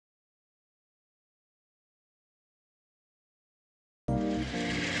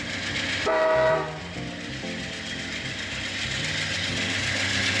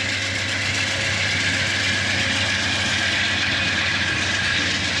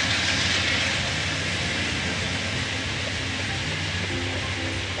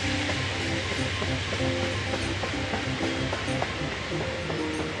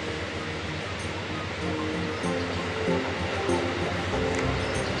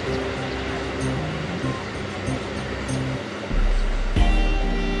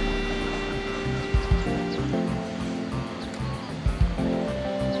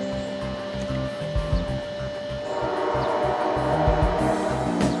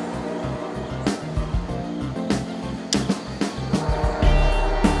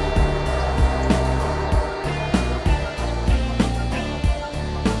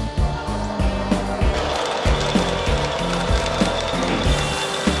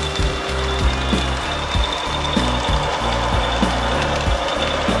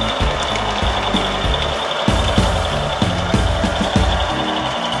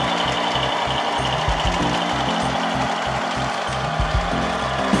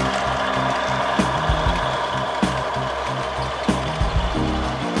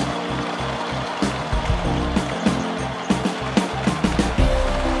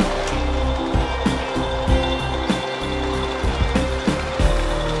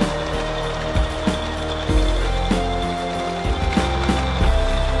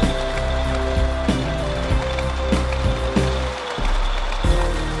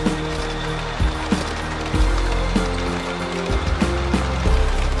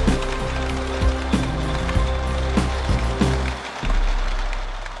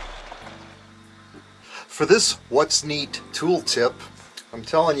For this What's Neat tool tip, I'm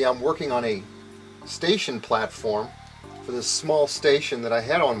telling you, I'm working on a station platform for this small station that I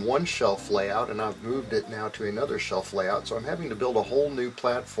had on one shelf layout, and I've moved it now to another shelf layout, so I'm having to build a whole new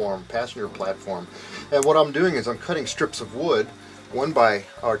platform, passenger platform. And what I'm doing is I'm cutting strips of wood, 2 by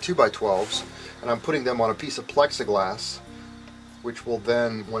 12s, and I'm putting them on a piece of plexiglass, which will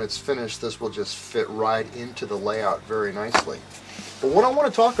then, when it's finished, this will just fit right into the layout very nicely. But what I want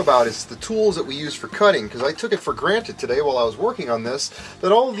to talk about is the tools that we use for cutting, because I took it for granted today while I was working on this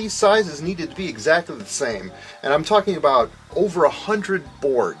that all of these sizes needed to be exactly the same. And I'm talking about over 100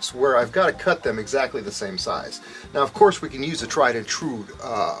 boards where I've got to cut them exactly the same size. Now, of course, we can use a tried and true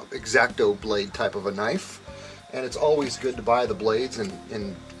X-Acto blade type of a knife, and it's always good to buy the blades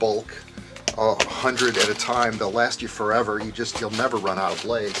in bulk, 100 at a time. They'll last you forever. You'll never run out of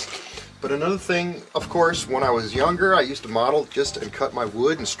blades. But another thing, of course, when I was younger, I used to model and cut my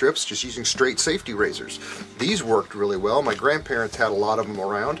wood in strips just using straight safety razors. These worked really well. My grandparents had a lot of them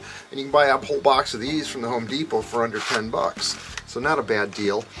around, and you can buy a whole box of these from the Home Depot for under 10 bucks. So not a bad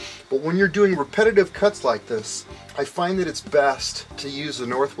deal. But when you're doing repetitive cuts like this, I find that it's best to use the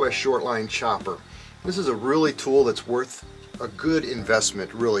Northwest Shortline chopper. This is a really tool that's worth a good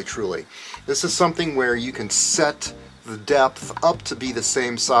investment, really, truly. This is something where you can set the depth up to be the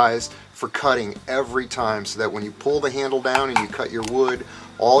same size for cutting every time, so that when you pull the handle down and you cut your wood,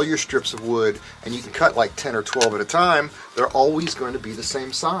 all your strips of wood, and you can cut like 10 or 12 at a time, they're always going to be the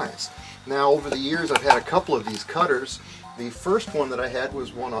same size. Now, over the years, I've had a couple of these cutters. The first one that I had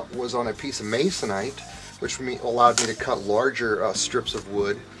was on a piece of masonite, which allowed me to cut larger strips of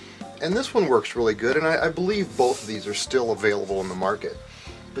wood. And this one works really good, and I believe both of these are still available in the market.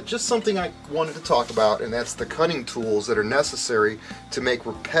 But just something I wanted to talk about, and that's the cutting tools that are necessary to make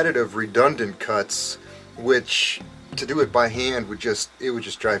repetitive, redundant cuts, which to do it by hand would just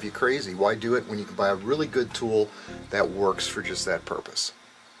drive you crazy. Why do it when you can buy a really good tool that works for just that purpose?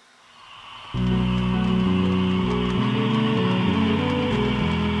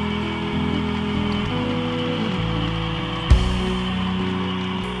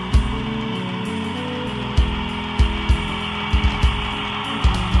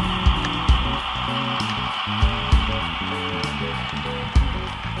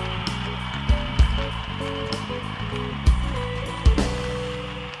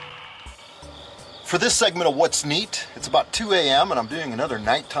 For this segment of What's Neat, it's about 2 a.m. and I'm doing another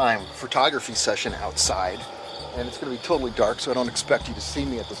nighttime photography session outside. And it's going to be totally dark, so I don't expect you to see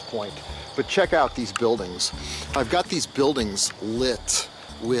me at this point. But check out these buildings. I've got these buildings lit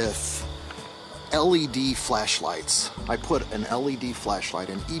with LED flashlights. I put an LED flashlight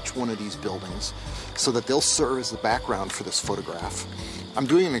in each one of these buildings so that they'll serve as the background for this photograph. I'm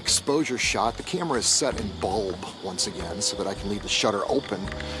doing an exposure shot. The camera is set in bulb once again so that I can leave the shutter open.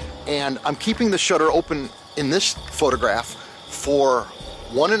 And I'm keeping the shutter open in this photograph for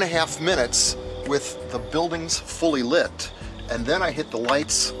 1.5 minutes with the buildings fully lit. And then I hit the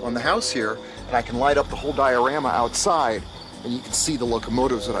lights on the house here, and I can light up the whole diorama outside, and you can see the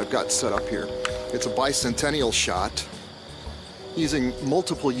locomotives that I've got set up here. It's a bicentennial shot using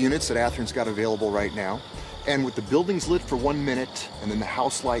multiple units that Athearn's got available right now. And with the buildings lit for 1 minute and then the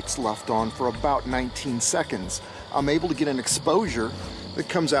house lights left on for about 19 seconds, I'm able to get an exposure that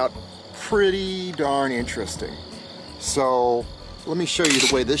comes out pretty darn interesting. So let me show you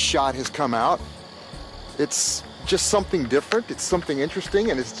the way this shot has come out. It's just something different, it's something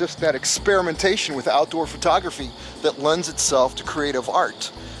interesting, and it's just that experimentation with outdoor photography that lends itself to creative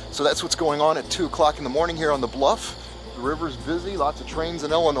art. So that's what's going on at 2 o'clock in the morning here on the bluff. The river's busy, lots of trains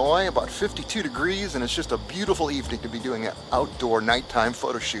in Illinois, about 52 degrees, and it's just a beautiful evening to be doing an outdoor nighttime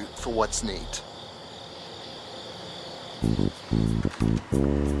photo shoot for What's Neat.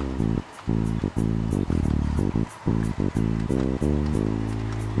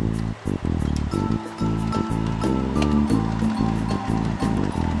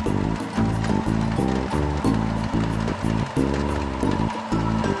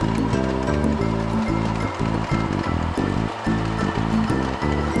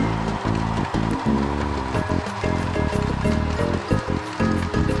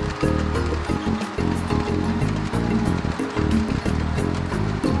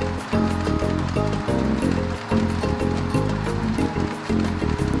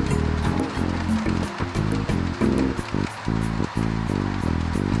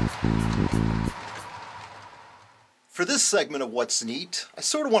 For this segment of What's Neat, I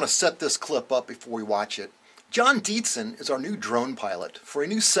sort of want to set this clip up before we watch it. John Dietzen is our new drone pilot for a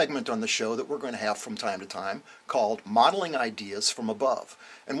new segment on the show that we're going to have from time to time called Modeling Ideas from Above.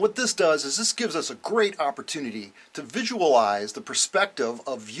 And what this does is this gives us a great opportunity to visualize the perspective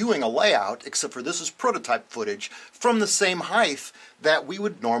of viewing a layout, except for this is prototype footage, from the same height that we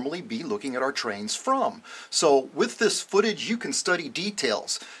would normally be looking at our trains from. So with this footage you can study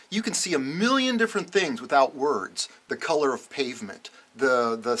details. You can see a million different things without words. The color of pavement,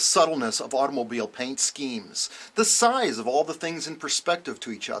 the subtleness of automobile paint schemes, the size of all the things in perspective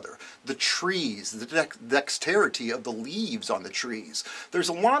to each other, the trees, the dexterity of the leaves on the trees. There's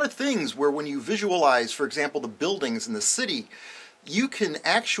a lot of things where when you visualize, for example, the buildings in the city, you can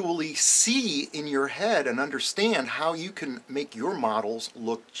actually see in your head and understand how you can make your models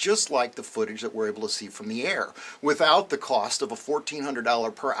look just like the footage that we're able to see from the air. Without the cost of a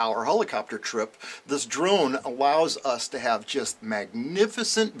 $1,400 per hour helicopter trip, this drone allows us to have just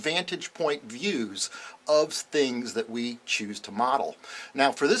magnificent vantage point views of things that we choose to model.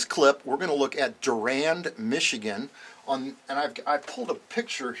 Now for this clip, we're going to look at Durand, Michigan. And I've pulled a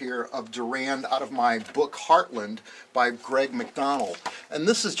picture here of Durand out of my book Heartland by Greg McDonald. And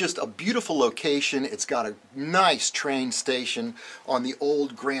this is just a beautiful location. It's got a nice train station on the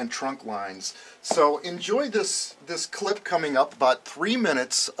old Grand Trunk lines. So enjoy this clip coming up, about 3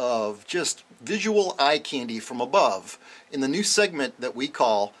 minutes of just visual eye candy from above in the new segment that we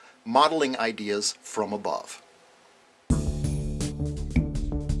call Modeling Ideas from Above.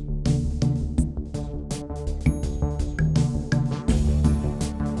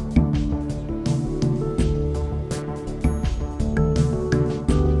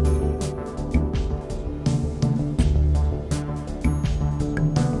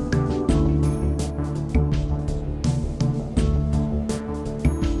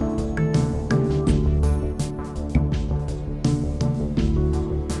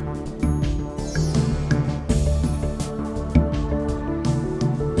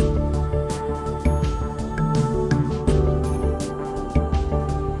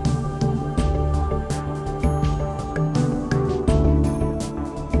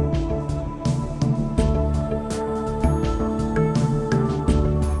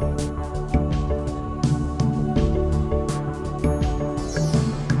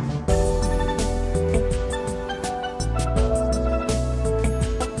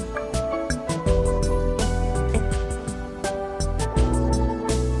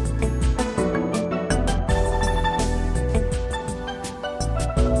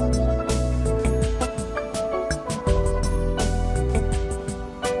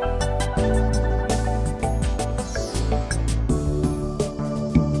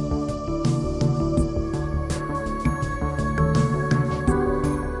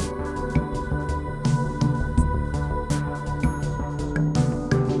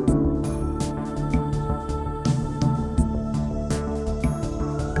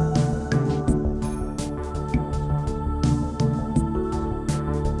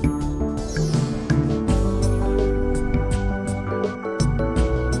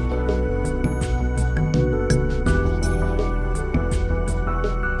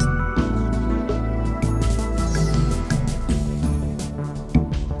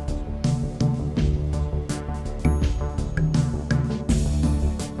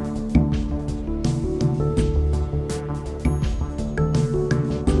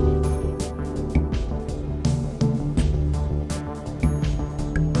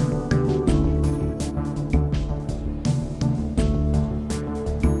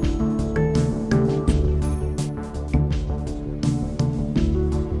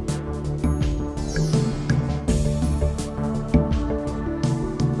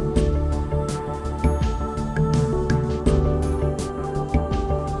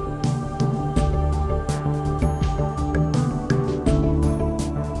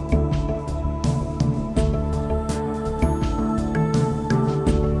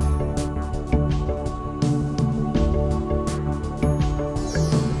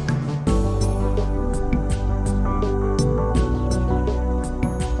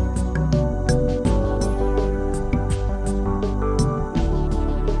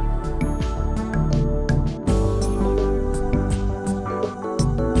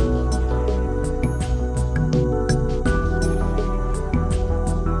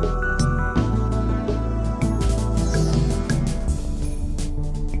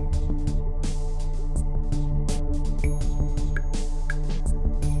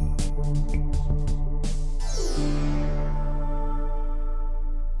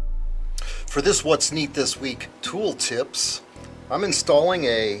 For this What's Neat This Week tool tips, I'm installing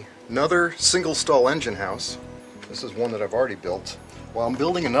another single stall engine house. This is one that I've already built. Well, I'm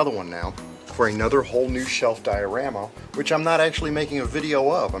building another one now. for another whole new shelf diorama, which I'm not actually making a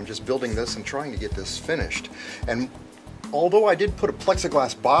video of. I'm just building this and trying to get this finished. And although I did put a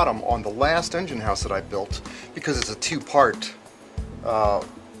plexiglass bottom on the last engine house that I built, because it's a two-part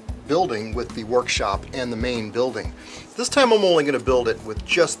building with the workshop and the main building, this time I'm only going to build it with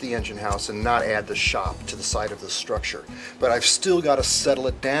just the engine house and not add the shop to the side of the structure. But I've still got to settle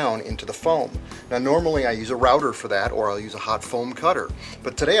it down into the foam. Now normally I use a router for that, or I'll use a hot foam cutter.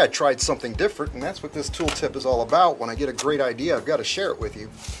 But today I tried something different, and that's what this tool tip is all about. When I get a great idea, I've got to share it with you.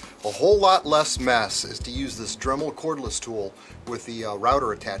 A whole lot less mess is to use this Dremel cordless tool with the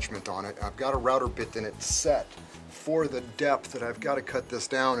router attachment on it. I've got a router bit in it set for the depth that I've got to cut this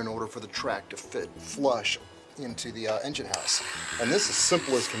down in order for the track to fit flush into the engine house. And this is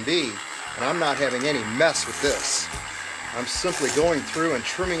simple as can be, and I'm not having any mess with this. I'm simply going through and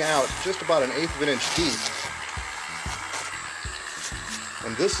trimming out just about 1/8 of an inch deep.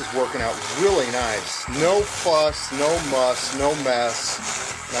 And this is working out really nice. No fuss, no muss, no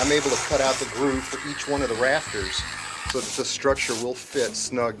mess. And I'm able to cut out the groove for each one of the rafters so that the structure will fit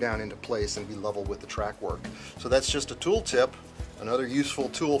snug down into place and be level with the track work. So that's just a tool tip. Another useful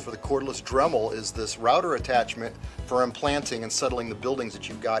tool for the cordless Dremel is this router attachment for implanting and settling the buildings that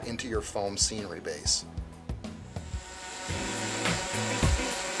you've got into your foam scenery base.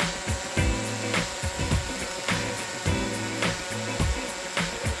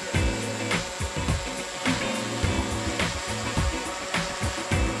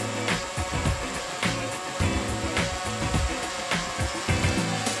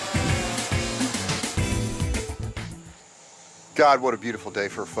 God, what a beautiful day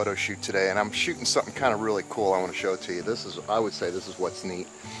for a photo shoot today, and I'm shooting something kind of really cool I want to show it to you. This is, I would say this is what's neat.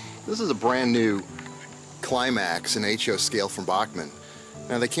 This is a brand new Climax in HO scale from Bachmann.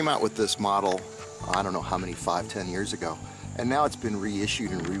 Now they came out with this model, I don't know how many, 5-10 years ago, and now it's been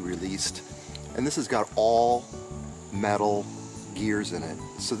reissued and re-released, and this has got all metal gears in it,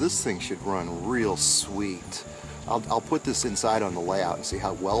 so this thing should run real sweet. I'll put this inside on the layout and see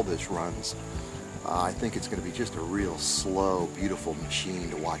how well this runs. I think it's going to be just a real slow, beautiful machine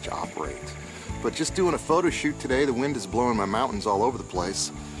to watch operate. But just doing a photo shoot today, the wind is blowing my mountains all over the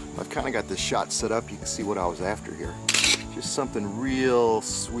place. I've kind of got this shot set up. You can see what I was after here. Just something real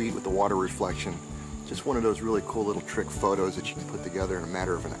sweet with the water reflection. Just one of those really cool little trick photos that you can put together in a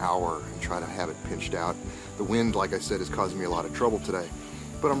matter of an hour and try to have it pinched out. The wind, like I said, is causing me a lot of trouble today.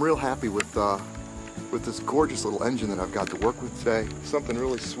 But I'm real happy with this gorgeous little engine that I've got to work with today. Something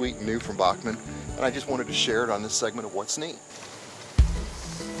really sweet and new from Bachmann. And I just wanted to share it on this segment of What's Neat.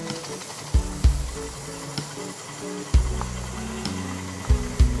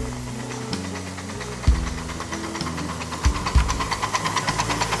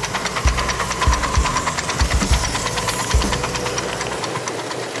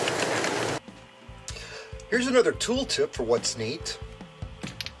 Here's another tool tip for What's Neat.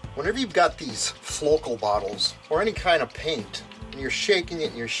 Whenever you've got these flocal bottles or any kind of paint, and you're shaking it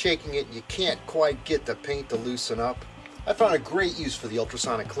and you're shaking it and you can't quite get the paint to loosen up, I found a great use for the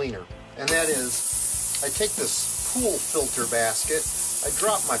ultrasonic cleaner. And that is, I take this pool filter basket, I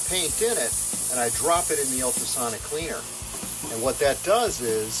drop my paint in it, and I drop it in the ultrasonic cleaner. And what that does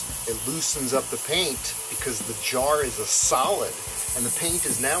is, it loosens up the paint because the jar is a solid and the paint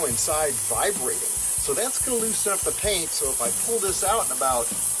is now inside vibrating. So that's going to loosen up the paint, so if I pull this out in about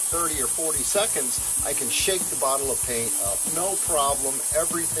 30 or 40 seconds, I can shake the bottle of paint up. No problem,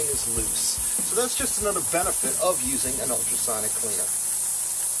 everything is loose. So that's just another benefit of using an ultrasonic cleaner.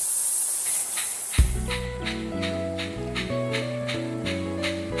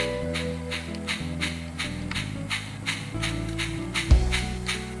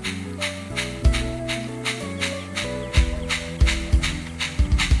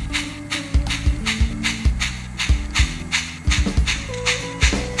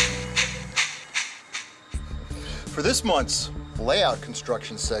 For this month's layout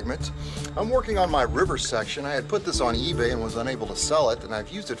construction segment, I'm working on my river section. I had put this on eBay and was unable to sell it, and I've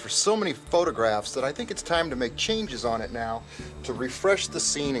used it for so many photographs that I think it's time to make changes on it now to refresh the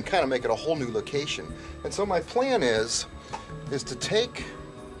scene and kind of make it a whole new location. And so my plan is to take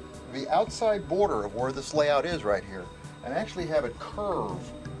the outside border of where this layout is right here and actually have it curve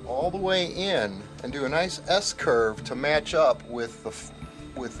all the way in and do a nice S-curve to match up with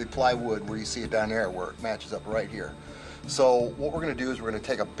the plywood where you see it down there where it matches up right here. So what we're going to do is we're going to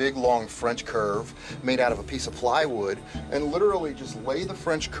take a big long French curve made out of a piece of plywood and literally just lay the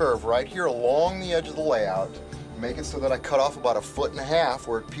French curve right here along the edge of the layout, make it so that I cut off about 1.5 feet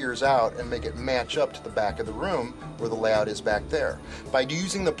where it peers out and make it match up to the back of the room where the layout is back there. By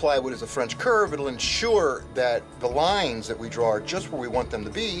using the plywood as a French curve, it'll ensure that the lines that we draw are just where we want them to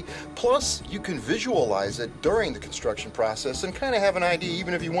be, plus you can visualize it during the construction process and kind of have an idea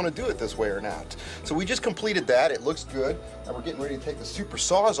even if you want to do it this way or not. So we just completed that, it looks good, and we're getting ready to take the super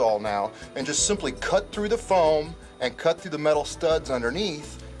sawzall now and just simply cut through the foam and cut through the metal studs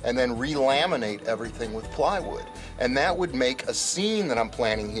underneath and then relaminate everything with plywood. And that would make a scene that I'm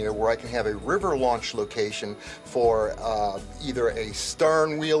planning here where I can have a river launch location for either a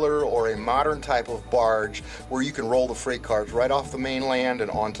stern wheeler or a modern type of barge where you can roll the freight cars right off the mainland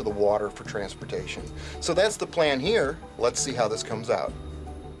and onto the water for transportation. So that's the plan here. Let's see how this comes out.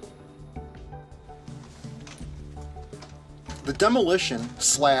 The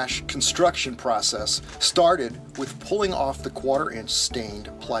demolition/construction process started with pulling off the 1/4-inch stained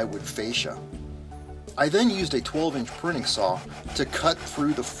plywood fascia. I then used a 12-inch pruning saw to cut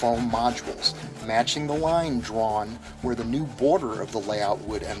through the foam modules, matching the line drawn where the new border of the layout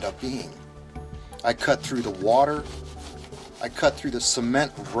would end up being. I cut through the water, I cut through the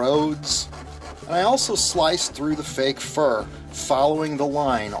cement roads, and I also sliced through the fake fir, following the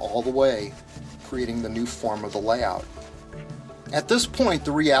line all the way, creating the new form of the layout. At this point,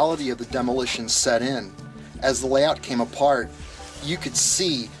 the reality of the demolition set in. As the layout came apart, you could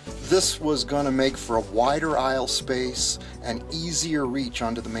see this was going to make for a wider aisle space and easier reach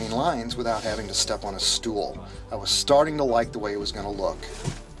onto the main lines without having to step on a stool. I was starting to like the way it was going to look.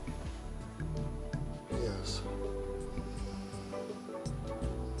 Yes.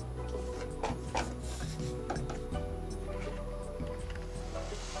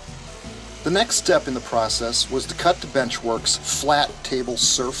 The next step in the process was to cut the benchwork's flat table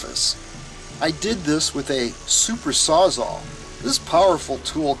surface. I did this with a super sawzall. This powerful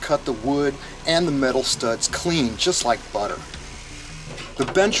tool cut the wood and the metal studs clean, just like butter. The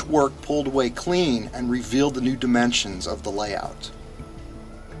benchwork pulled away clean and revealed the new dimensions of the layout.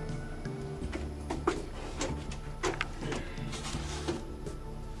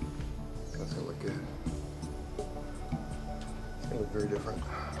 That's gonna look good. It's gonna look very different.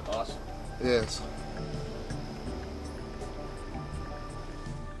 Awesome. Yes.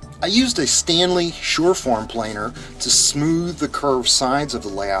 I used a Stanley Sureform planer to smooth the curved sides of the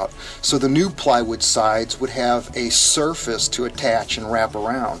layout so the new plywood sides would have a surface to attach and wrap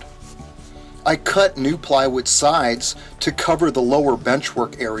around. I cut new plywood sides to cover the lower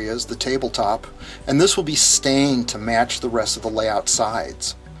benchwork areas, the tabletop, and this will be stained to match the rest of the layout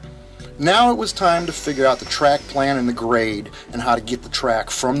sides. Now it was time to figure out the track plan and the grade and how to get the track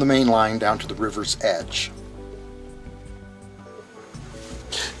from the main line down to the river's edge.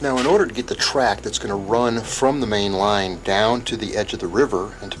 Now, in order to get the track that's going to run from the main line down to the edge of the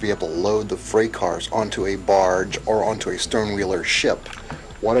river and to be able to load the freight cars onto a barge or onto a stern wheeler ship,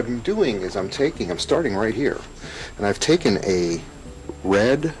 what I've been doing is I'm starting right here, and I've taken a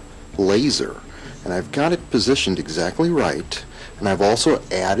red laser and I've got it positioned exactly right, and I've also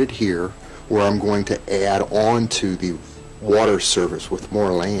added here where I'm going to add on to the water surface with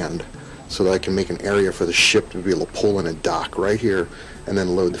more land so that I can make an area for the ship to be able to pull in a dock right here and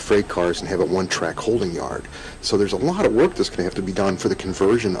then load the freight cars and have a one-track holding yard. So there's a lot of work that's going to have to be done for the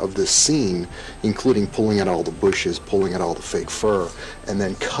conversion of this scene, including pulling out all the bushes, pulling out all the fake fir, and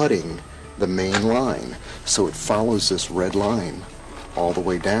then cutting the main line so it follows this red line all the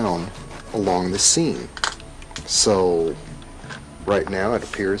way down along the scene. So right now it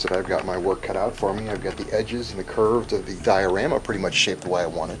appears that I've got my work cut out for me. I've got the edges and the curves of the diorama pretty much shaped the way I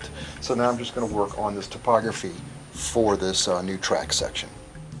want it. So now I'm just going to work on this topography for this new track section.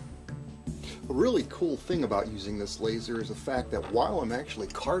 A really cool thing about using this laser is the fact that while I'm actually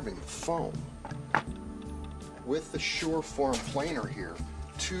carving the foam with the Sureform planer here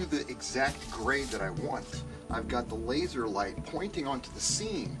to the exact grade that I want, I've got the laser light pointing onto the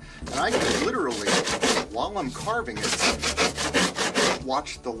scene, and I can literally, while I'm carving it,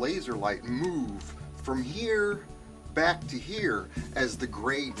 watch the laser light move from here back to here as the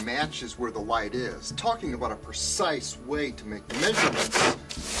grade matches where the light is. Talking about a precise way to make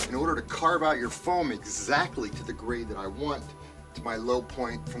measurements in order to carve out your foam exactly to the grade that I want, to my low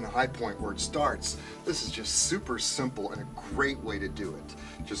point from the high point where it starts. This is just super simple and a great way to do it.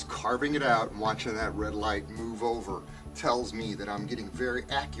 Just carving it out and watching that red light move over tells me that I'm getting very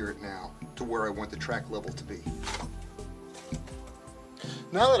accurate now to where I want the track level to be.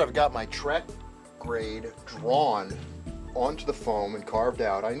 Now that I've got my track grade drawn onto the foam and carved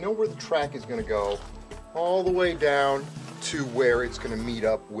out, I know where the track is going to go all the way down to where it's going to meet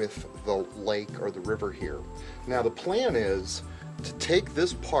up with the lake or the river here. Now the plan is to take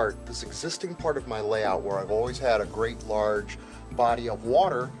this part, this existing part of my layout where I've always had a great large body of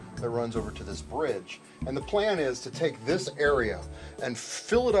water that runs over to this bridge. And the plan is to take this area and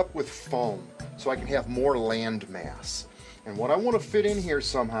fill it up with foam so I can have more land mass. And what I want to fit in here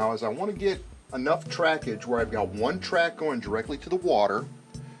somehow is I want to get enough trackage where I've got one track going directly to the water,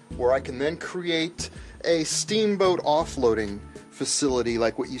 where I can then create a steamboat offloading facility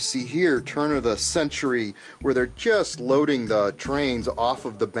like what you see here, turn of the century, where they're just loading the trains off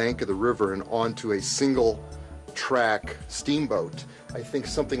of the bank of the river and onto a single track steamboat. I think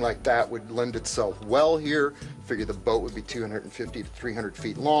something like that would lend itself well here. Figure the boat would be 250 to 300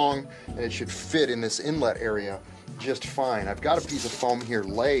 feet long, and it should fit in this inlet area just fine. I've got a piece of foam here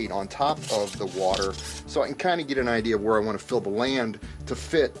laid on top of the water, so I can kind of get an idea of where I want to fill the land to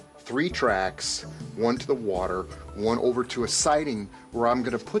fit 3 tracks, one to the water, one over to a siding where I'm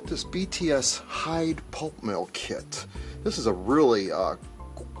going to put this BTS hide pulp mill kit. This is a really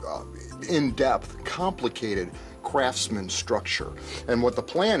in-depth, complicated craftsman structure, and what the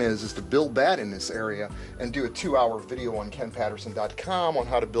plan is to build that in this area and do a 2-hour video on kenpatterson.com on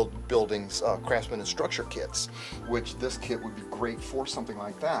how to build buildings, craftsman and structure kits, which this kit would be great for something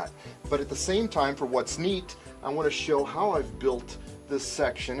like that. But at the same time, for what's neat, I want to show how I've built this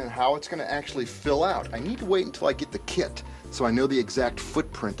section and how it's going to actually fill out. I need to wait until I get the kit so I know the exact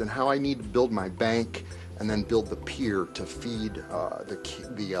footprint and how I need to build my bank and then build the pier to feed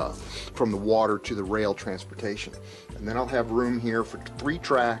from the water to the rail transportation. And then I'll have room here for 3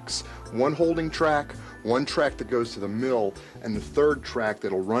 tracks, one holding track, one track that goes to the mill, and the 3rd track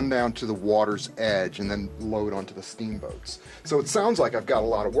that'll run down to the water's edge and then load onto the steamboats. So it sounds like I've got a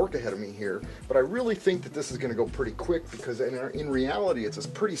lot of work ahead of me here, but I really think that this is going to go pretty quick because in reality it's a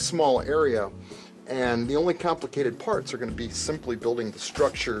pretty small area, and the only complicated parts are going to be simply building the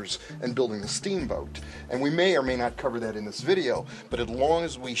structures and building the steamboat. And we may or may not cover that in this video, but as long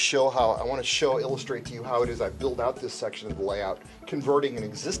as we show how, I want to illustrate to you how it is I build out this section of the layout, converting an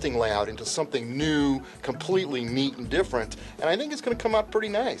existing layout into something new, completely neat and different, and I think it's going to come out pretty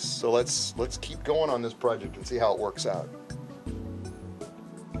nice. So let's keep going on this project and see how it works out.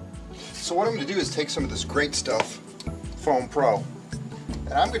 So what I'm going to do is take some of this great stuff, Foam Pro,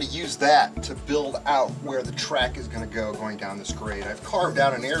 and I'm going to use that to build out where the track is going to go going down this grade. I've carved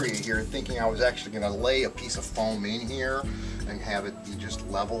out an area here thinking I was actually going to lay a piece of foam in here and have it be just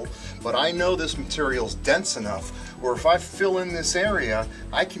level. But I know this material is dense enough where if I fill in this area,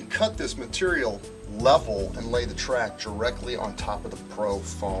 I can cut this material level and lay the track directly on top of the Pro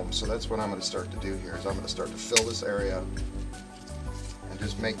foam. So that's what I'm going to start to do here, is I'm going to start to fill this area and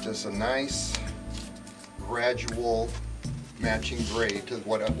just make this a nice gradual matching grade to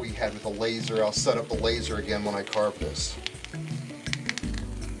what we had with the laser. I'll set up the laser again when I carve this.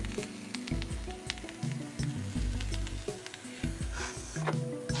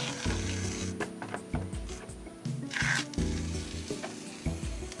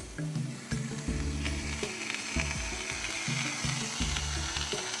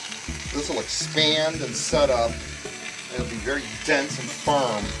 This will expand and set up, and it'll be very dense and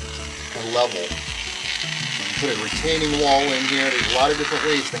firm and level. Put a retaining wall in here. There's a lot of different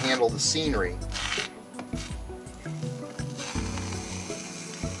ways to handle the scenery.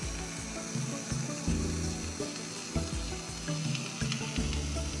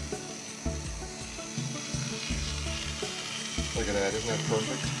 Look at that, isn't that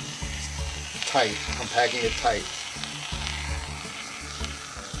perfect? Tight. I'm packing it tight.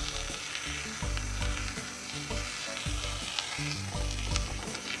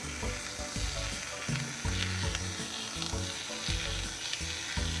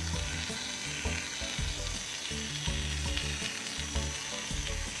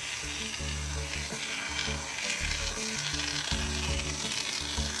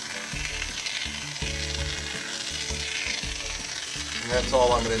 And that's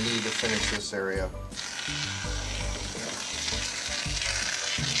all I'm going to need to finish this area.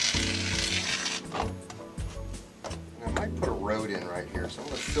 And I might put a road in right here, so I'm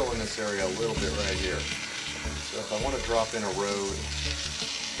going to fill in this area a little bit right here. So if I want to drop in a road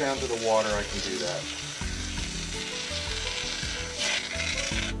down to the water, I can do that.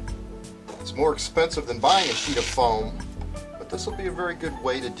 It's more expensive than buying a sheet of foam, but this will be a very good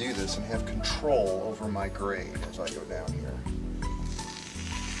way to do this and have control over my grade as I go down here.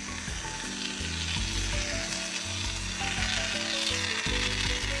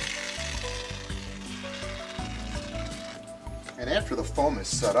 And after the foam is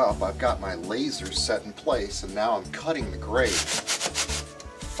set up, I've got my laser set in place, and now I'm cutting the grade,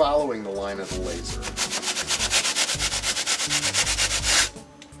 following the line of the laser.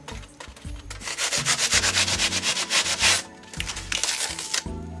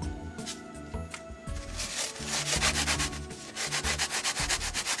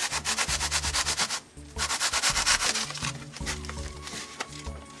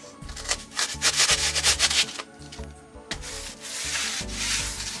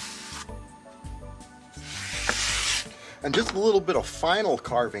 And just a little bit of final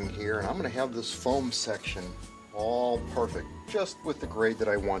carving here, and I'm going to have this foam section all perfect, just with the grade that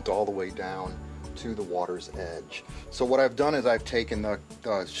I want all the way down to the water's edge. So what I've done is I've taken the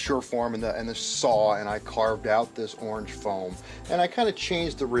Sureform and the saw, and I carved out this orange foam, and I kind of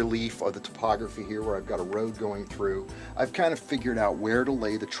changed the relief of the topography here where I've got a road going through. I've kind of figured out where to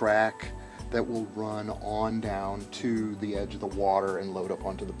lay the track that will run on down to the edge of the water and load up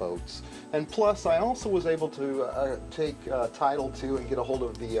onto the boats. And plus I also was able to take title to and get a hold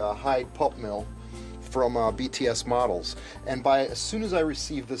of the hide pulp mill from BTS Models. And as soon as I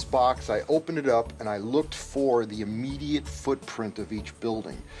received this box, I opened it up and I looked for the immediate footprint of each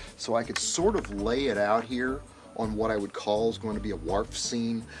building. So I could sort of lay it out here on what I would call is going to be a wharf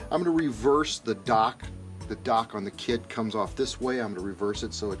scene. I'm going to reverse the dock. The dock on the kit comes off this way. I'm going to reverse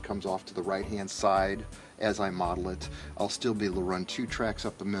it so it comes off to the right hand side as I model it. I'll still be able to run 2 tracks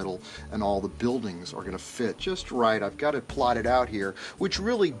up the middle, and all the buildings are going to fit just right. I've got it plotted out here, which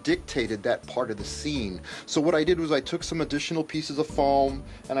really dictated that part of the scene. So what I did was I took some additional pieces of foam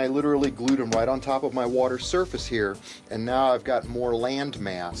and I literally glued them right on top of my water surface here, and now I've got more land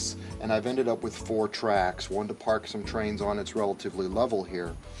mass, and I've ended up with 4 tracks, one to park some trains on. It's relatively level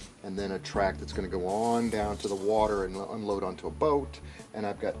here, and then a track that's going to go on down to the water and unload onto a boat, and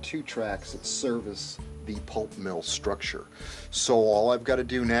I've got 2 tracks that service the pulp mill structure. So all I've got to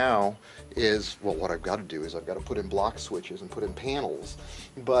do now is, well, what I've got to do is I've got to put in block switches and put in panels.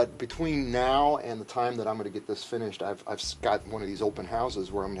 But between now and the time that I'm going to get this finished, I've got one of these open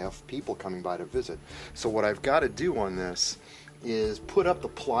houses where I'm going to have people coming by to visit. So what I've got to do on this is put up the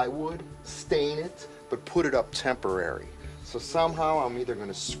plywood, stain it, but put it up temporary. So somehow I'm either going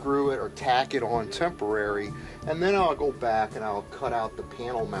to screw it or tack it on temporary, and then I'll go back and I'll cut out the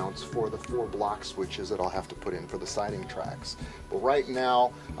panel mounts for the 4 block switches that I'll have to put in for the siding tracks. But right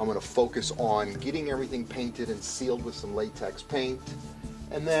now I'm going to focus on getting everything painted and sealed with some latex paint,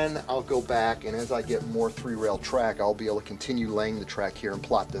 and then I'll go back, and as I get more 3-rail track, I'll be able to continue laying the track here and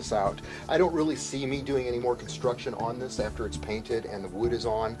plot this out. I don't really see me doing any more construction on this after it's painted and the wood is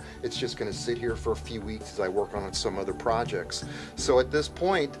on. It's just going to sit here for a few weeks as I work on some other projects. So at this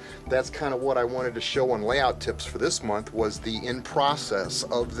point, that's kind of what I wanted to show on layout tips for this month, was the in process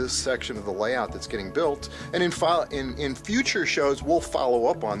of this section of the layout that's getting built. And in future shows, we'll follow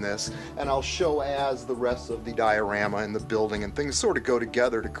up on this, and I'll show as the rest of the diorama and the building and things sort of go together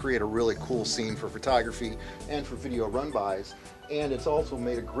to create a really cool scene for photography and for video run-bys. And it's also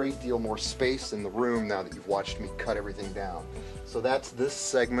made a great deal more space in the room now that you've watched me cut everything down. So that's this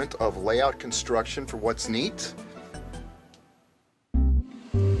segment of layout construction for What's Neat.